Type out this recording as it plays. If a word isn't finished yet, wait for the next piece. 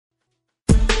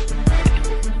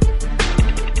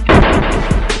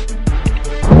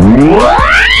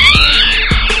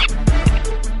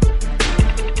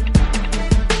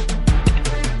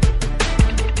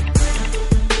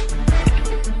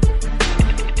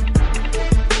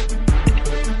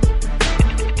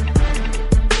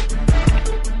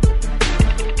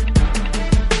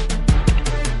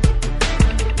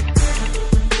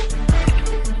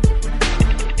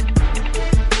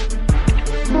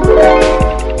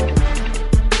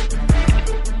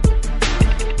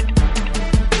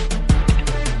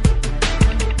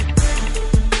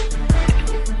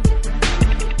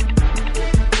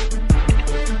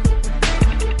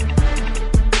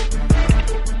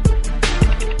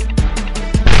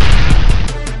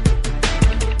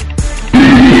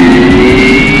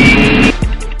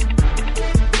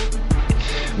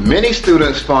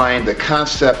students find the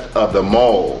concept of the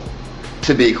mole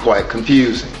to be quite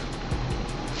confusing.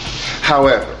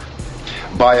 However,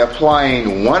 by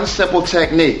applying one simple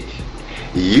technique,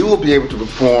 you will be able to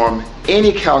perform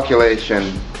any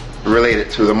calculation related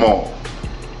to the mole.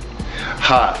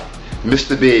 Hi,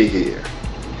 Mr. B here.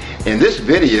 In this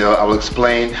video, I will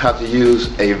explain how to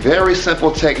use a very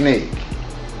simple technique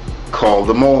called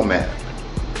the mole map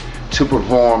to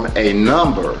perform a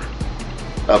number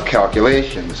of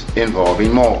calculations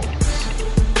involving moles.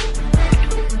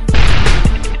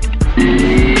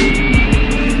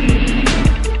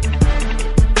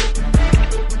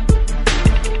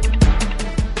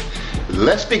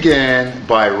 Let's begin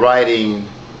by writing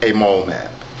a mole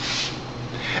map.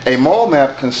 A mole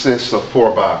map consists of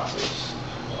 4 boxes,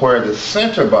 where the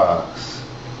center box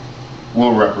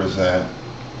will represent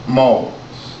moles.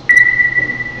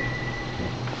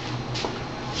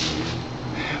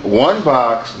 One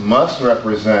box must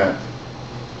represent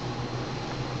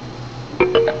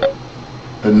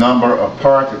the number of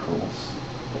particles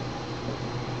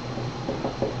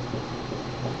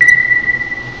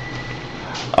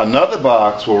Another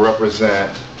box will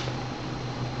represent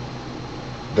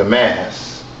the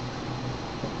mass.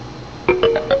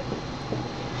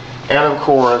 And of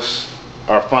course,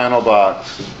 our final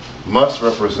box must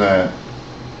represent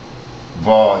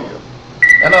volume.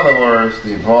 In other words,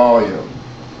 the volume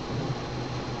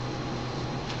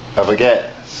of a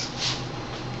gas.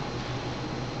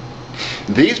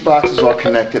 These boxes are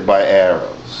connected by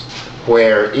arrows,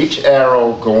 where each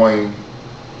arrow going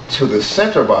to the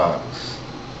center box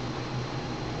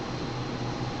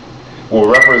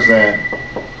will represent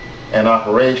an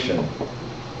operation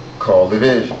called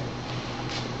division.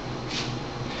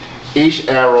 Each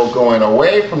arrow going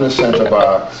away from the center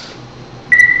box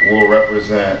will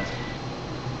represent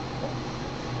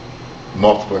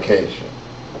multiplication.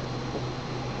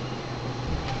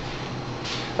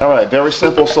 Alright, very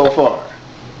simple so far.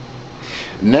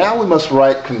 Now we must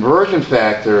write conversion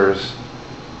factors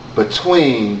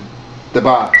between the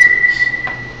boxes.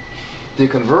 The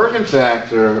conversion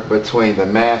factor between the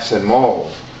mass and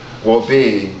mole will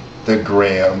be the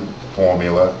Graham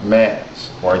formula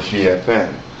mass, or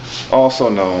GFM, also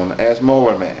known as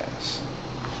molar mass.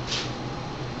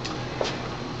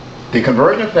 The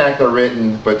conversion factor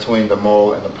written between the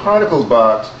mole and the particles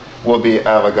box will be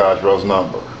Avogadro's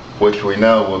number, which we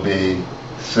know will be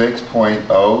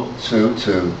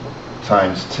 6.022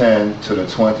 times 10 to the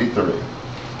 23.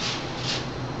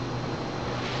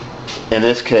 In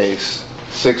this case,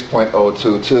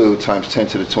 6.022 times 10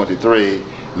 to the 23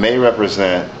 may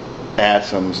represent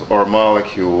atoms or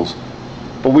molecules,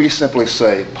 but we simply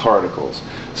say particles.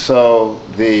 So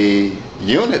the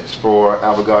units for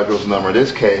Avogadro's number in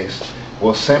this case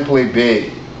will simply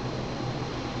be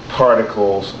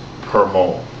particles per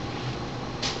mole.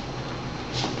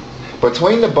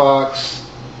 Between the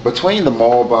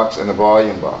mole box and the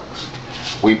volume box,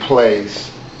 we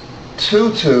place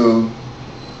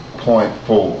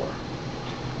 22.4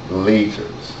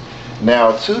 liters.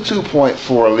 Now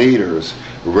 22.4 liters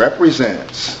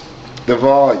represents the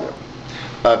volume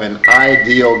of an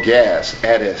ideal gas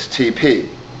at STP,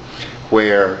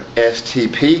 where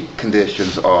STP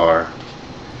conditions are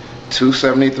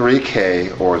 273 K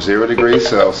or 0 degrees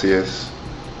Celsius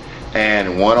and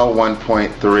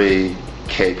 101.3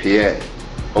 kPa,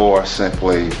 or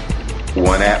simply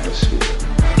 1 atmosphere.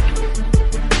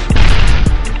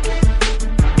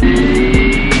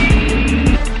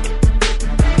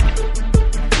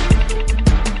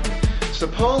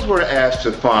 Suppose we're asked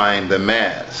to find the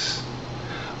mass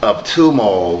of 2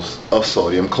 moles of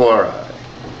sodium chloride.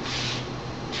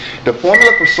 The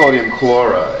formula for sodium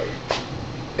chloride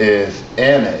is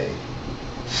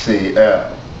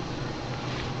NaCl.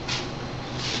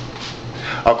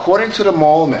 According to the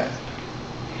mole map,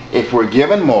 if we're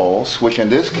given moles, which in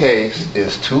this case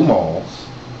is 2 moles,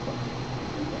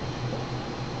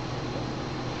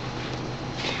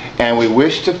 and we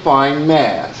wish to find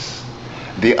mass,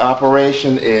 the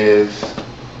operation is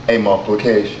a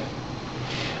multiplication.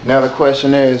 Now the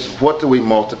question is, what do we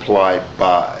multiply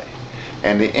by?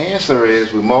 And the answer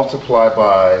is we multiply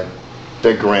by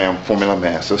the Graham formula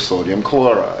mass of sodium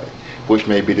chloride, which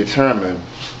may be determined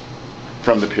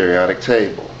from the periodic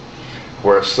table,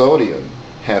 where sodium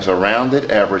has a rounded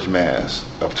average mass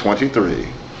of 23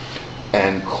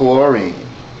 and chlorine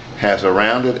has a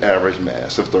rounded average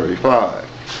mass of 35.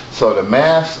 So the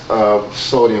mass of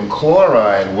sodium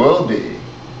chloride will be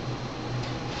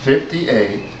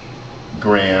 58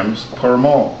 grams per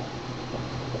mole.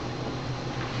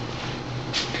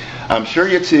 I'm sure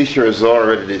your teacher has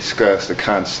already discussed the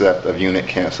concept of unit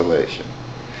cancellation.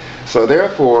 So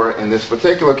therefore, in this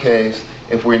particular case,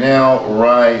 if we now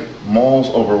write moles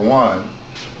over 1,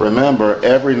 remember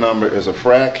every number is a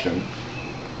fraction.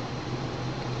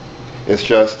 It's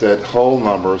just that whole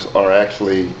numbers are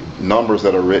actually numbers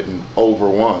that are written over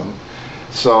 1.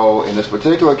 So in this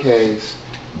particular case,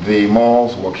 the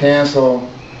moles will cancel,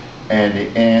 and the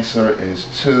answer is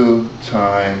 2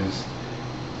 times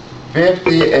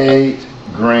 58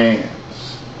 grams.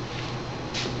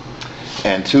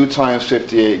 And 2 times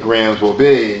 58 grams will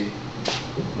be,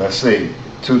 let's see,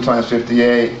 2 times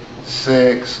 58,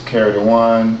 6, carry the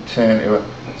 1, 10, 11.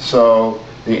 So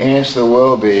the answer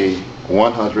will be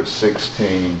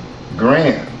 116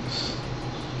 grams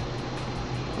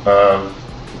of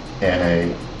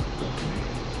NaCl.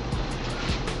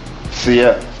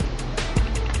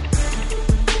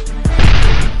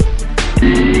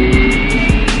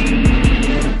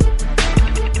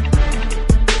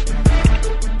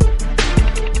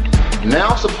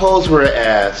 Now suppose we're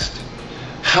asked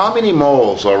how many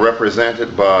moles are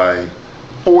represented by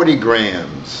 40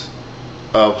 grams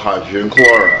of hydrogen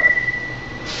chloride.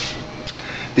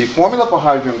 The formula for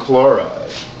hydrogen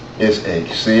chloride is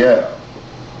HCl.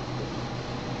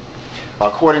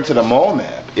 According to the mole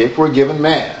map, if we're given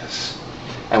mass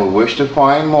and we wish to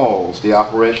find moles, the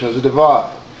operation is to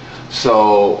divide.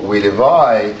 So we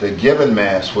divide the given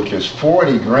mass, which is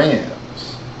 40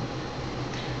 grams,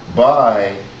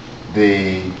 by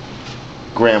the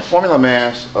gram formula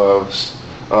mass of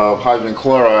hydrogen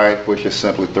chloride, which is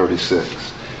simply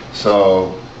 36.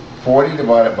 So 40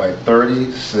 divided by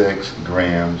 36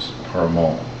 grams per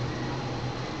mole.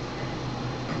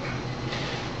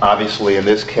 Obviously, in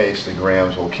this case, the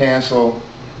grams will cancel,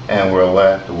 and we're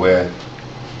left with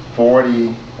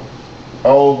 40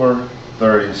 over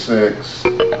 36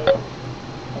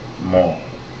 mole.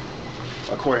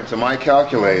 According to my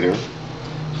calculator,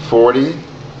 40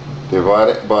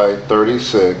 divided by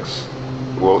 36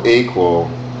 will equal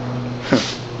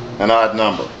an odd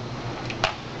number,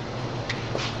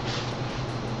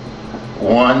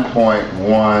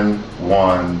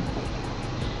 1.11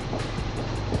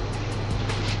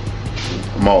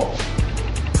 mole.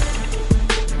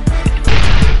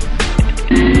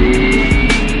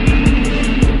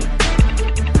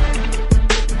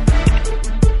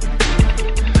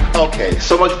 Okay,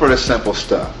 so much for the simple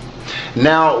stuff.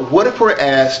 Now, what if we're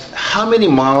asked how many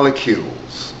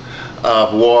molecules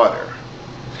of water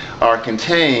are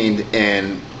contained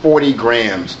in 40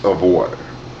 grams of water?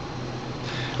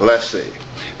 Let's see.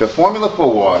 The formula for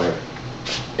water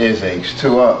is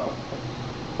H2O.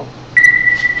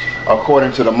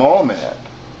 According to the mole map,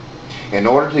 in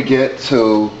order to get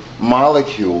to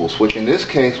molecules, which in this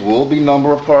case will be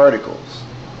number of particles,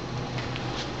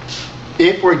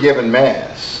 if we're given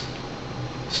mass,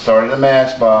 start in the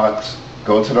mass box,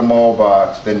 go to the mole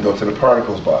box, then go to the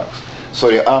particles box.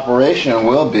 So the operation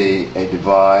will be a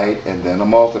divide and then a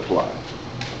multiply.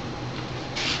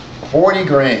 40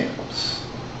 grams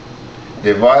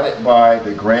divided by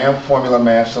the gram formula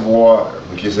mass of water,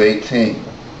 which is 18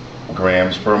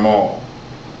 grams per mole,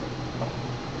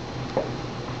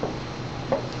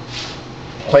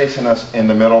 placing us in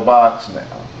the middle box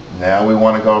now. Now we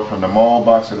want to go from the mole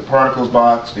box to the particles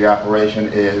box. The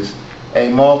operation is a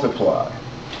multiply.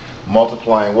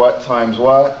 Multiplying what times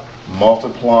what?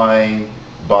 Multiplying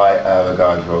by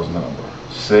Avogadro's number.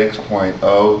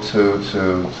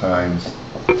 6.022 times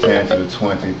 10 to the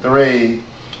 23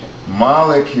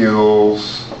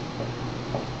 molecules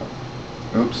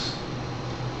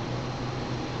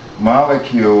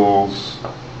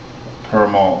per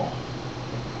mole.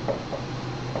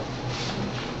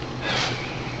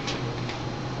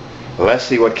 Let's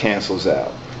see what cancels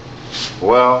out.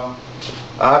 Well,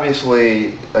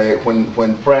 obviously,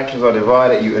 when fractions are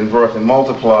divided, you invert and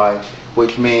multiply,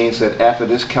 which means that after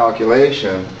this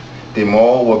calculation, the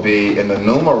mole will be in the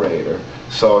numerator.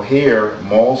 So here,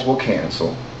 moles will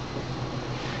cancel.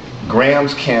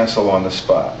 Grams cancel on the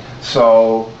spot.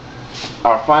 So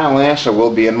our final answer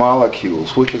will be in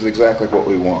molecules, which is exactly what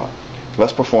we want.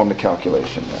 Let's perform the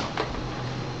calculation now.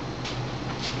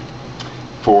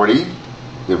 40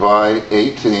 divide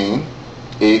 18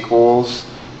 equals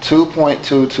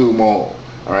 2.22 mole.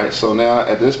 Alright, so now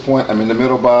at this point I'm in the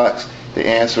middle box. The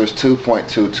answer is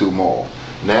 2.22 mole.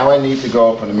 Now I need to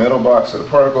go from the middle box to the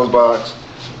particles box.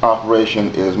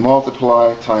 Operation is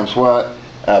multiply times what?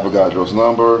 Avogadro's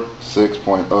number,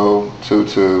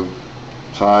 6.022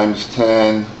 times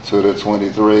 10 to the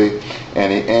 23.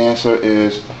 And the answer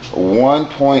is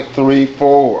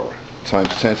 1.34 times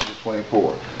 10 to the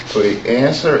 24. So the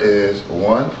answer is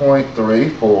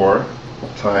 1.34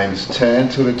 times 10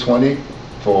 to the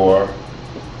 24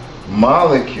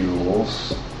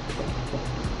 molecules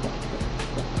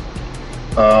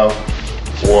of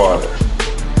water.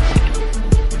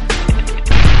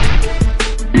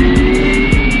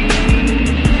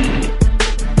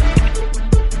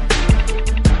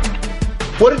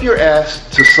 What if you're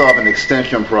asked to solve an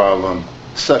extension problem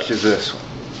such as this one?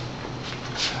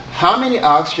 How many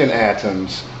oxygen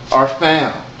atoms are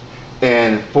found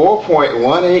in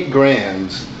 4.18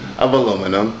 grams of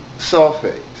aluminum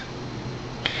sulfate?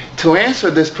 To answer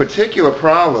this particular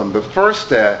problem, the first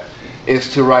step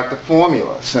is to write the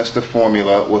formula, since the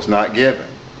formula was not given,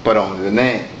 but only the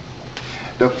name.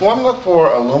 The formula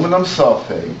for aluminum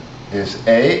sulfate is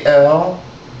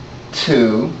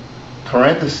Al2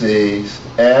 parentheses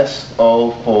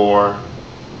SO4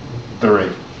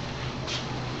 3.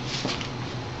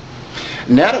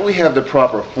 Now that we have the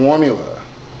proper formula,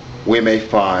 we may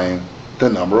find the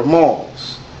number of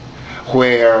moles,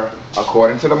 where,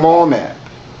 according to the mole map,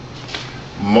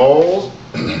 moles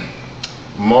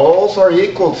are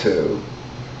equal to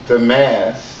the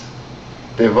mass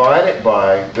divided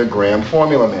by the gram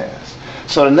formula mass.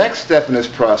 So the next step in this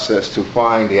process to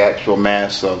find the actual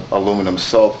mass of aluminum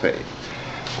sulfate.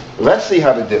 Let's see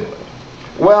how to do it.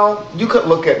 Well, you could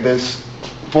look at this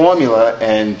formula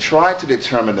and try to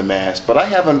determine the mass, but I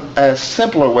have a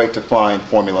simpler way to find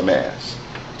formula mass.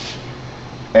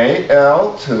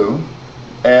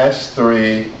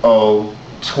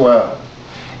 Al2S3O12.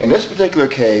 In this particular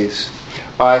case,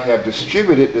 I have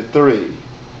distributed the 3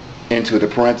 into the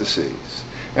parentheses.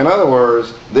 In other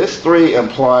words, this 3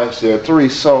 implies there are 3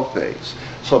 sulfates.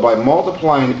 So by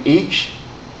multiplying each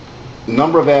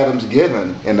number of atoms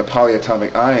given in the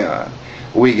polyatomic ion,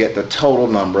 we get the total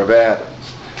number of atoms.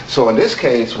 So in this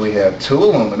case, we have 2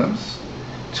 aluminums,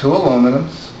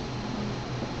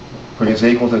 which is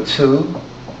equal to 2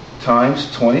 times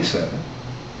 27.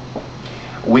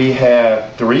 We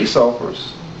have 3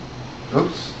 sulfurs.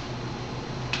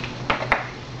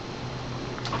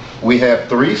 We have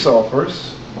 3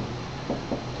 sulfurs,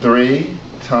 3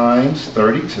 times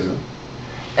 32,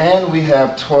 and we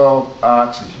have 12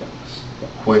 oxygens,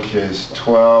 which is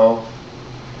 12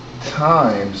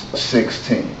 times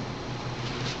 16.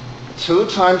 2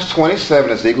 times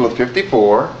 27 is equal to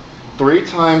 54, 3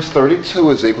 times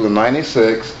 32 is equal to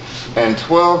 96, and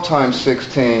 12 times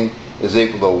 16 is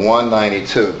equal to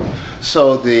 192.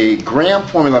 So the gram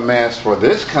formula mass for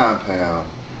this compound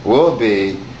will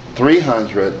be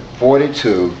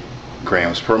 342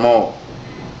 grams per mole.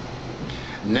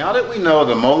 Now that we know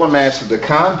the molar mass of the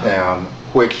compound,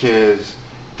 which is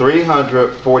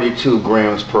 342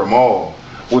 grams per mole,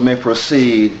 we may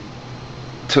proceed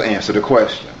to answer the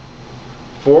question.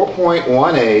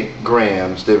 4.18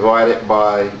 grams divided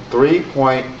by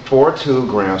 3.42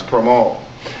 grams per mole.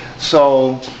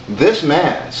 So this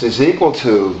mass is equal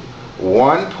to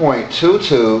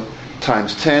 1.22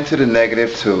 times 10 to the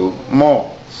negative 2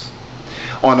 moles.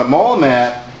 On the mole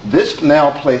map, this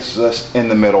now places us in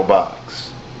the middle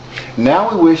box. Now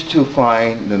we wish to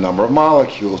find the number of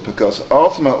molecules, because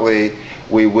ultimately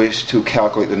we wish to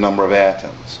calculate the number of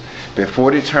atoms.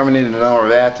 Before determining the number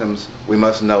of atoms, we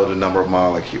must know the number of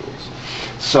molecules.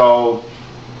 So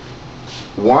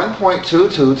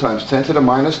 1.22 times 10 to the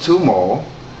minus 2 mole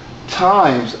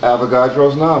times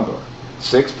Avogadro's number,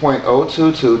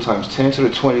 6.022 times 10 to the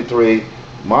 23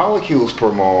 molecules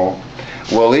per mole,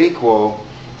 will equal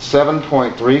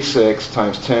 7.36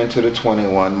 times 10 to the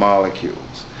 21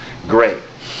 molecules. Great.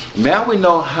 Now we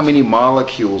know how many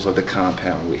molecules of the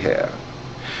compound we have.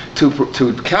 To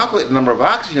calculate the number of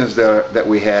oxygens that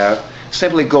we have,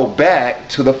 simply go back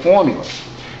to the formula.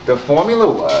 The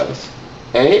formula was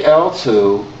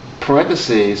Al2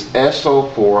 parentheses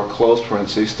SO4 close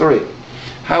parentheses 3.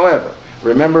 However,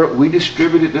 remember, we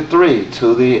distributed the 3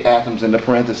 to the atoms in the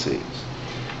parentheses.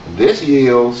 This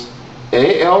yields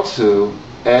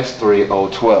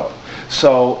Al2S3O12.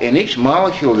 So in each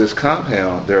molecule of this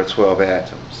compound, there are 12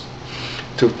 atoms.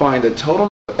 To find the total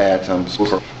atoms,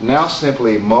 now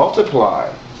simply multiply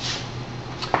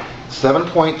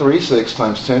 7.36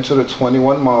 times 10 to the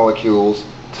 21 molecules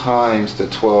times the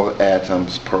 12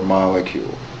 atoms per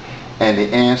molecule. And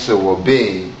the answer will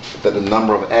be that the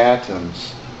number of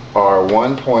atoms are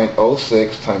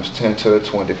 1.06 times 10 to the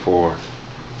 24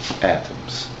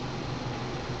 atoms.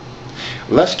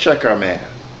 Let's check our math.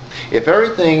 If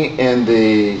everything in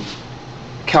the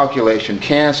calculation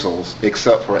cancels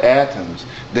except for atoms,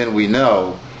 then we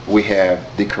know we have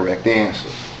the correct answer.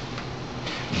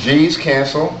 G's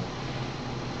cancel,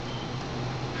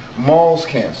 moles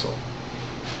cancel,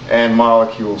 and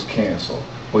molecules cancel,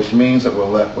 which means that we're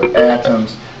left with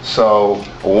atoms. So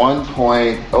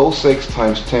 1.06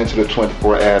 times 10 to the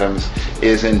 24 atoms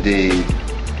is indeed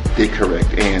the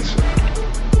correct answer.